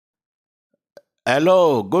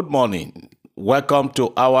Hello, good morning. Welcome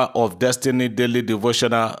to Hour of Destiny Daily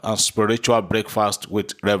Devotional and Spiritual Breakfast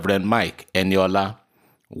with Reverend Mike Eniola.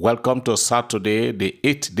 Welcome to Saturday, the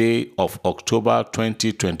 8th day of October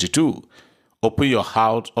 2022. Open your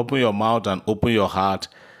heart, open your mouth, and open your heart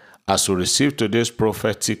as we receive today's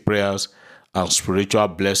prophetic prayers and spiritual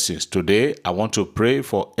blessings. Today, I want to pray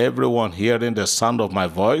for everyone hearing the sound of my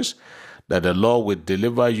voice that the Lord will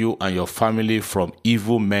deliver you and your family from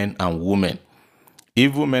evil men and women.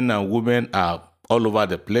 Evil men and women are all over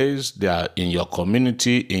the place. They are in your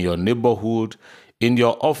community, in your neighborhood, in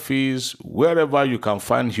your office, wherever you can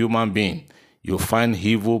find human being, you find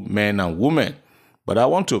evil men and women. But I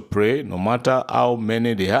want to pray, no matter how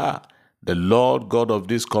many they are, the Lord God of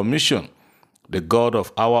this commission, the God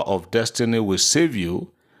of Hour of Destiny will save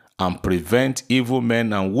you and prevent evil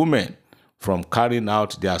men and women from carrying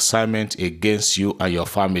out their assignment against you and your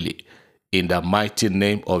family. In the mighty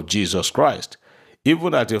name of Jesus Christ.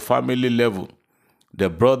 Even at a family level, the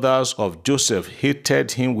brothers of Joseph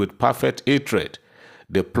hated him with perfect hatred.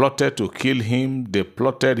 They plotted to kill him. They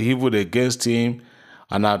plotted evil against him.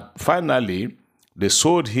 And finally, they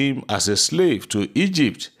sold him as a slave to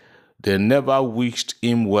Egypt. They never wished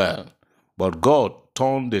him well. But God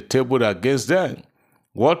turned the table against them.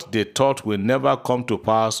 What they thought will never come to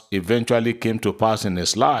pass eventually came to pass in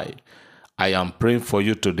his life. I am praying for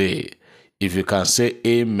you today. If you can say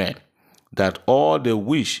amen, that all the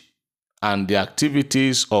wish and the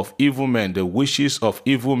activities of evil men, the wishes of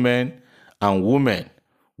evil men and women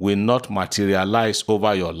will not materialize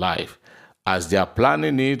over your life. As they are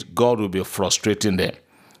planning it, God will be frustrating them.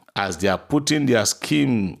 As they are putting their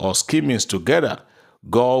scheme or schemings together,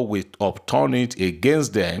 God will upturn it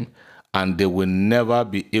against them and they will never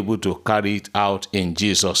be able to carry it out in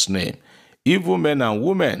Jesus' name. Evil men and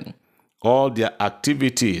women, all their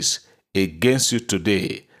activities against you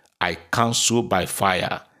today, I cancel by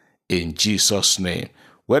fire in Jesus' name.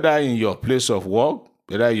 Whether in your place of work,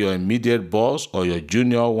 whether your immediate boss or your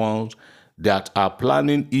junior ones that are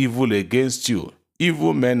planning evil against you,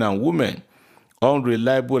 evil men and women,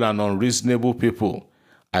 unreliable and unreasonable people,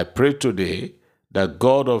 I pray today that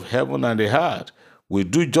God of heaven and the earth will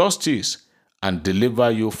do justice and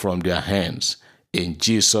deliver you from their hands in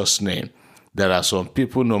Jesus' name. There are some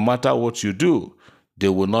people, no matter what you do, they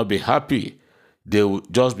will not be happy. They will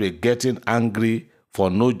just be getting angry for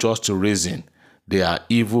no just reason. They are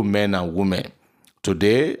evil men and women.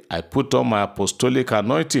 Today, I put on my apostolic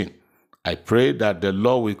anointing. I pray that the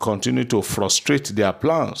Lord will continue to frustrate their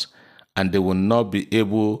plans and they will not be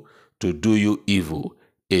able to do you evil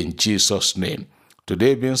in Jesus' name.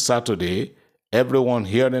 Today being Saturday, everyone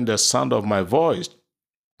hearing the sound of my voice,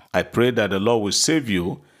 I pray that the Lord will save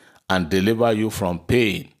you and deliver you from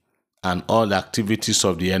pain and all activities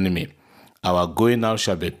of the enemy. Our going out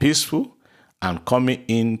shall be peaceful, and coming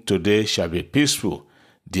in today shall be peaceful.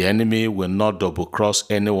 The enemy will not double cross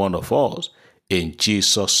any one of us. In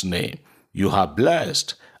Jesus' name, you are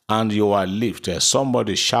blessed and you are lifted.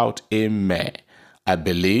 Somebody shout amen. I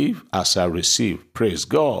believe as I receive. Praise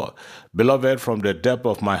God. Beloved, from the depth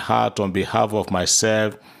of my heart, on behalf of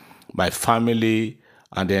myself, my family,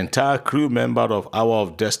 and the entire crew member of Hour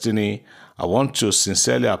of Destiny, I want to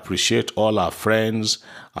sincerely appreciate all our friends,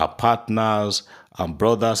 our partners, and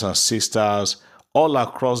brothers and sisters all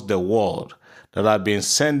across the world that have been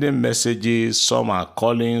sending messages. Some are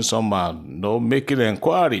calling, some are making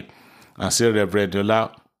inquiry and say, Reverend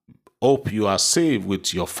Eniola, hope you are safe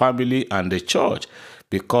with your family and the church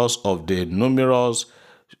because of the numerous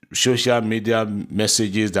social media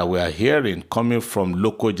messages that we are hearing coming from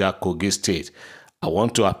Lokoja, Kogi State. I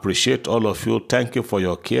want to appreciate all of you. Thank you for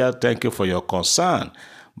your care. Thank you for your concern.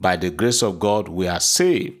 By the grace of God, we are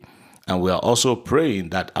saved. And we are also praying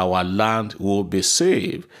that our land will be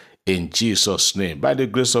saved in Jesus' name. By the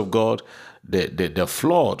grace of God, the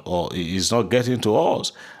flood is not getting to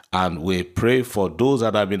us. And we pray for those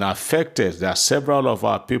that have been affected. There are several of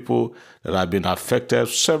our people that have been affected.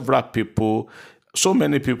 Several people, so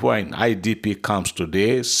many people are in IDP camps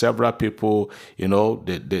today. Several people,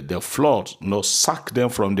 the flood, sack them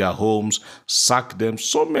from their homes, sack them.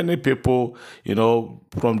 So many people,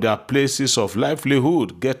 from their places of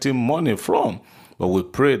livelihood, getting money from. But we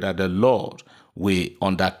pray that the Lord will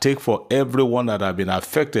undertake for everyone that have been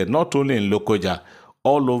affected, not only in Lokoja,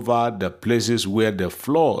 all over the places where the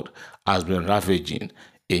flood has been ravaging,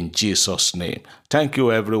 in Jesus' name. Thank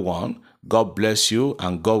you, everyone. God bless you,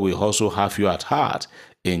 and God will also have you at heart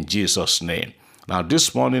in Jesus' name. Now,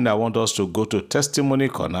 this morning, I want us to go to Testimony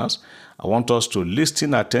Corners. I want us to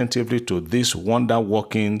listen attentively to these wonder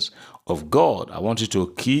workings of God. I want you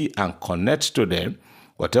to key and connect to them.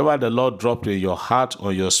 Whatever the Lord dropped in your heart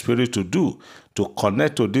or your spirit to do, to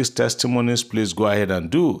connect to these testimonies, please go ahead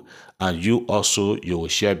and do. And you also, you will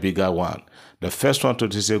share bigger one. The first one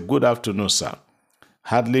to say, good afternoon, sir.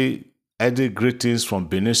 Hardly any greetings from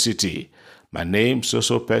Benin City. My name,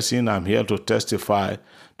 so person. I'm here to testify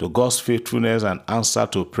to God's faithfulness and answer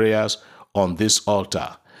to prayers on this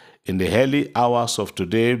altar. In the early hours of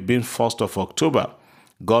today, being 1st of October,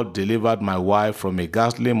 God delivered my wife from a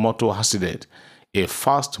ghastly motor accident. A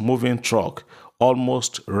fast-moving truck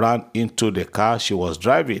almost ran into the car she was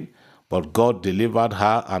driving, but God delivered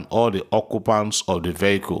her and all the occupants of the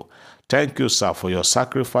vehicle. Thank you, sir, for your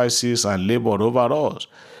sacrifices and labor over us.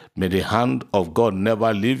 May the hand of God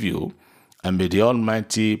never leave you, and may the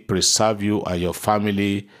Almighty preserve you and your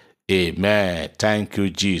family. Amen. Thank you,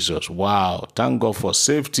 Jesus. Wow. Thank God for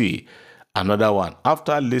safety. Another one.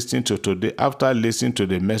 After listening to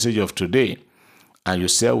the message of today, and you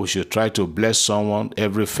said we should try to bless someone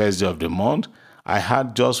every first day of the month, I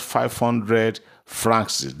had just 500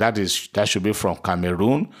 francs. That should be from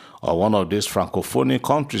Cameroon or one of these francophone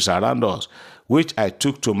countries around us, which I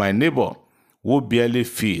took to my neighbor who barely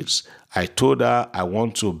feeds. I told her I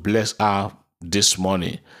want to bless her this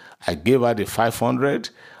morning. I gave her the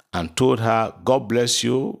 500 and told her, God bless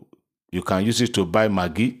you. You can use it to buy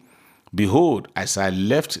Maggi. Behold, as I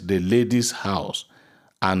left the lady's house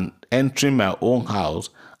and entering my own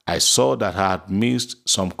house, I saw that I had missed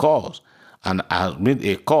some calls, and I had made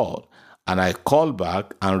a call, and I called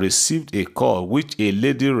back and received a call which a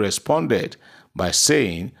lady responded by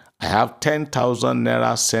saying, I have 10,000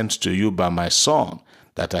 naira sent to you by my son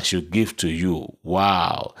that I should give to you.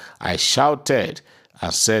 Wow. I shouted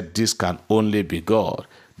and said, this can only be God.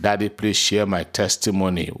 Daddy, please share my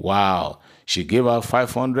testimony. Wow. She gave out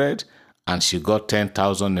 500 and she got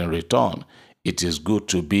 10,000 in return. It is good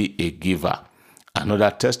to be a giver.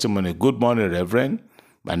 Another testimony. Good morning, Reverend.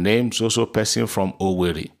 My name is also person from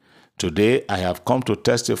Owerri. Today I have come to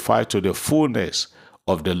testify to the fullness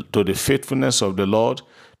of to the faithfulness of the Lord,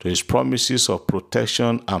 to his promises of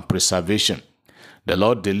protection and preservation. The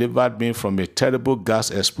Lord delivered me from a terrible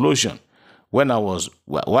gas explosion while I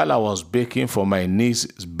was baking for my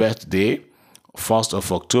niece's birthday, 1st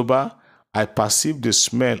of October. I perceived the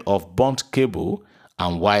smell of burnt cable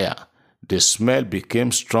and wire. The smell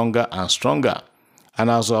became stronger and stronger. And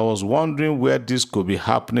as I was wondering where this could be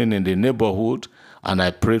happening in the neighborhood, and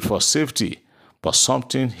I prayed for safety, but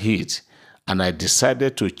something hit, and I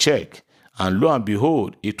decided to check, and lo and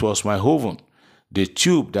behold, it was my oven. The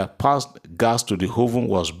tube that passed gas to the oven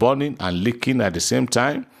was burning and leaking at the same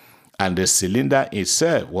time, and the cylinder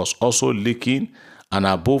itself was also leaking, and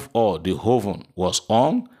above all, the oven was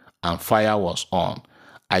on and fire was on.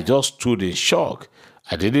 I just stood in shock.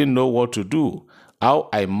 I didn't know what to do. How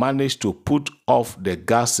I managed to put off the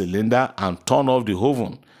gas cylinder and turn off the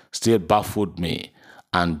oven still baffled me.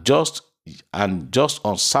 And just on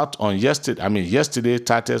yesterday,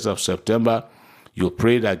 30th of September, you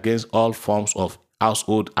prayed against all forms of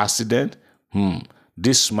household accident.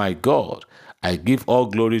 This my God. I give all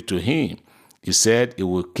glory to him. He said he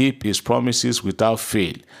will keep his promises without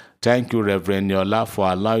fail. Thank you, Reverend Yola,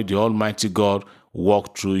 for allowing the Almighty God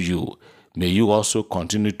walk through you. May you also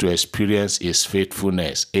continue to experience his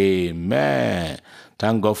faithfulness. Amen.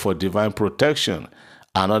 Thank God for divine protection.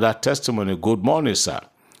 Another testimony. Good morning, sir.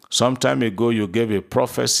 Some time ago, you gave a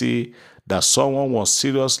prophecy that someone was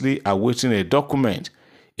seriously awaiting a document.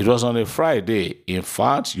 It was on a Friday. In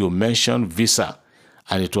fact, you mentioned visa,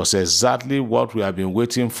 and it was exactly what we have been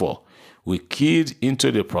waiting for. We keyed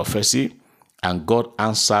into the prophecy, and God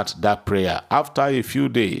answered that prayer. After a few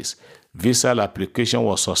days, visa application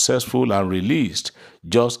was successful and released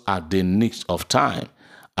just at the nick of time.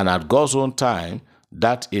 And at God's own time,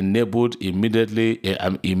 that enabled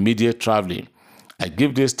immediate traveling. I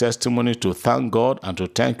give this testimony to thank God and to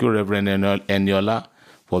thank you, Reverend Eniola,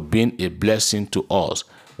 for being a blessing to us.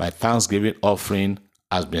 My thanksgiving offering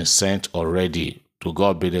has been sent already. To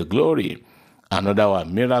God be the glory. Another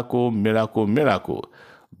one, miracle, miracle, miracle.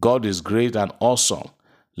 God is great and awesome.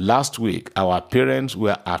 Last week, our parents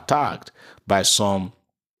were attacked by some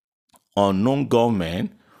unknown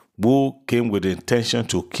gunmen who came with the intention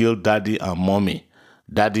to kill Daddy and Mommy.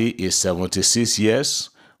 Daddy is 76 years,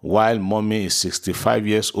 while Mommy is 65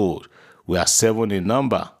 years old. We are 7 in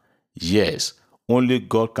number. Yes, only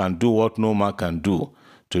God can do what no man can do.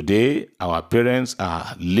 Today, our parents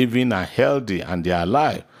are living and healthy and they are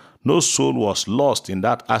alive. No soul was lost in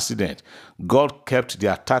that accident. God kept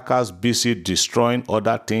the attackers busy destroying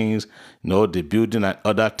other things, the building and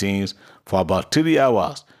other things for about 3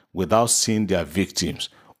 hours without seeing their victims.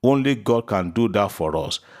 Only God can do that for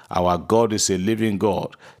us. Our God is a living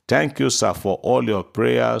God. Thank you, sir, for all your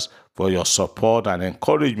prayers, for your support and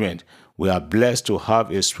encouragement. We are blessed to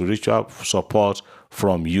have a spiritual support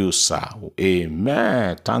from you, sir.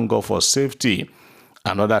 Amen. Thank God for safety.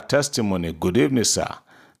 Another testimony. Good evening, sir.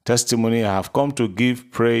 Testimony, I have come to give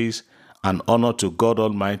praise and honor to God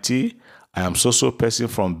Almighty. I am so person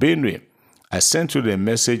from Benue. I sent you the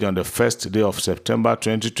message on the first day of September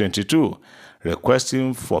 2022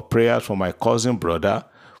 requesting for prayers for my cousin brother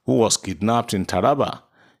who was kidnapped in Taraba.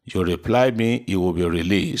 You replied me he will be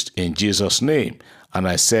released in Jesus' name. And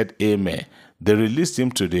I said, Amen. They released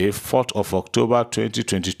him today, 4th of October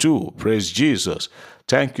 2022. Praise Jesus.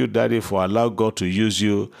 Thank you, Daddy, for allowing God to use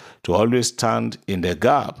you to always stand in the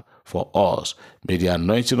gap for us. May the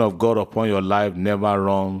anointing of God upon your life never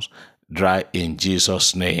runs dry in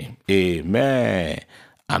Jesus' name. Amen.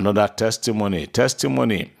 Another testimony.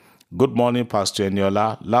 Good morning, Pastor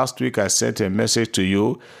Eniola. Last week I sent a message to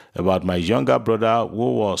you about my younger brother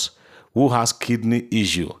who has kidney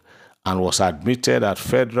issue and was admitted at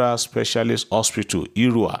Federal Specialist Hospital,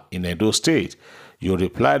 Irua, in Edo State. You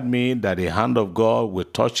replied me that the hand of God will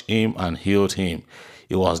touch him and heal him.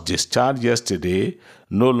 He was discharged yesterday,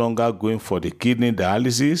 no longer going for the kidney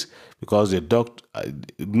dialysis because a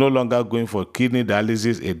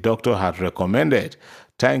doctor had recommended.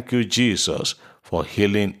 Thank you, Jesus, for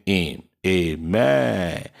healing him.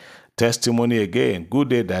 Amen. Testimony again. Good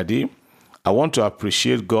day, Daddy. I want to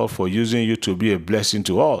appreciate God for using you to be a blessing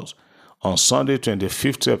to us. On Sunday,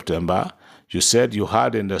 25th September, you said you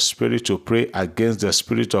had in the spirit to pray against the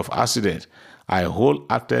spirit of accident. I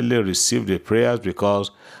wholeheartedly received the prayers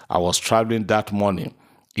because I was traveling that morning.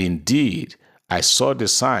 Indeed, I saw the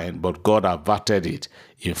sign, but God averted it.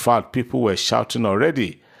 In fact, people were shouting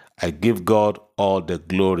already. I give God all the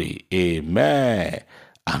glory. Amen.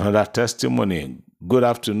 Another testimony. Good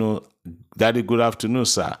afternoon, Daddy. Good afternoon,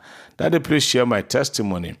 sir. Daddy, please share my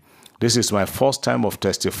testimony. This is my first time of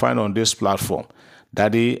testifying on this platform.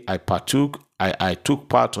 Daddy, I took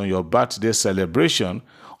part on your birthday celebration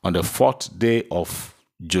on the 4th day of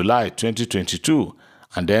July 2022.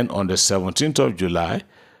 And then on the 17th of July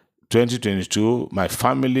 2022, my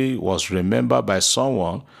family was remembered by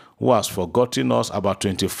someone who has forgotten us about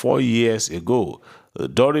 24 years ago.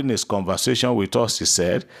 During his conversation with us, he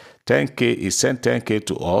said, he sent 10K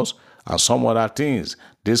to us and some other things.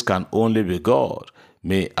 This can only be God.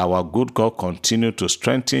 May our good God continue to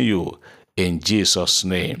strengthen you in Jesus'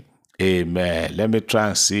 name. Amen. Let me try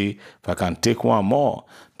and see if I can take one more.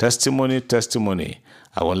 Testimony.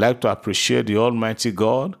 I would like to appreciate the Almighty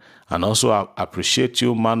God and also appreciate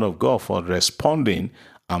you, man of God, for responding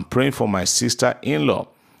and praying for my sister-in-law,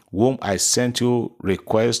 whom I sent you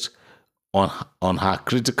request on her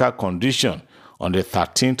critical condition on the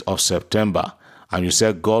 13th of September. And you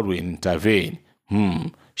said God will intervene.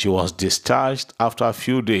 She was discharged after a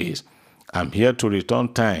few days. I'm here to return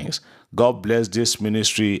thanks. God bless this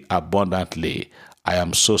ministry abundantly. I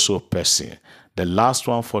am so person. The last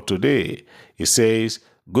one for today, he says,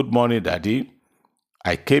 good morning, Daddy.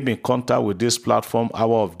 I came in contact with this platform,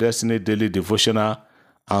 Hour of Destiny Daily Devotional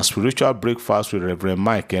and Spiritual Breakfast with Reverend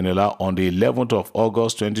Mike Eniola on the 11th of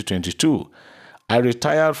August 2022. I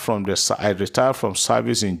retired from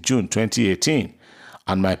service in June 2018,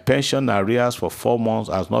 and my pension arrears for 4 months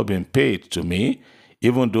has not been paid to me,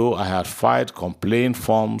 even though I had filled complaint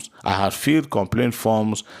forms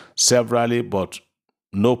severally, but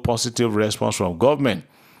no positive response from government.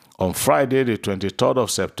 On Friday, the 23rd of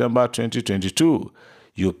September 2022,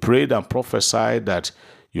 you prayed and prophesied that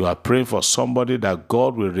you are praying for somebody that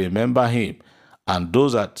God will remember him, and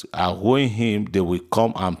those that are owing him, they will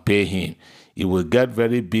come and pay him. He will get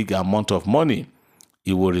very big amount of money.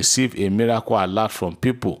 He will receive a miracle alert from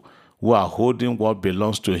people who are holding what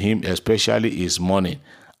belongs to him, especially his money.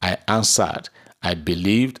 I answered. I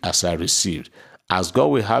believed as I received. As God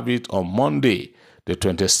will have it, on Monday, the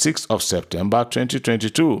 26th of September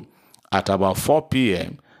 2022, at about 4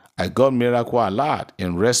 p.m., I got miracle alert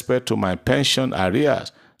in respect to my pension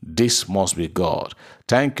arrears. This must be God.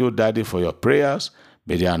 Thank you, Daddy, for your prayers.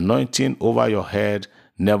 May the anointing over your head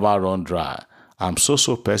never run dry. I'm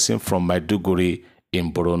so person from Maiduguri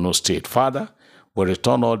in Borno State. Father, we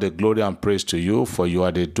return all the glory and praise to you, for you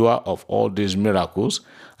are the doer of all these miracles.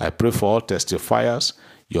 I pray for all testifiers.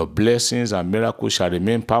 Your blessings and miracles shall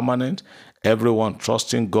remain permanent. Everyone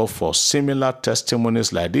trusting God for similar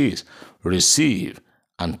testimonies like this, receive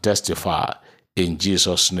and testify in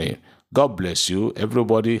Jesus' name. God bless you.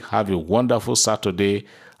 Everybody have a wonderful Saturday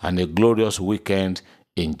and a glorious weekend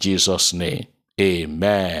in Jesus' name.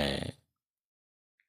 Amen.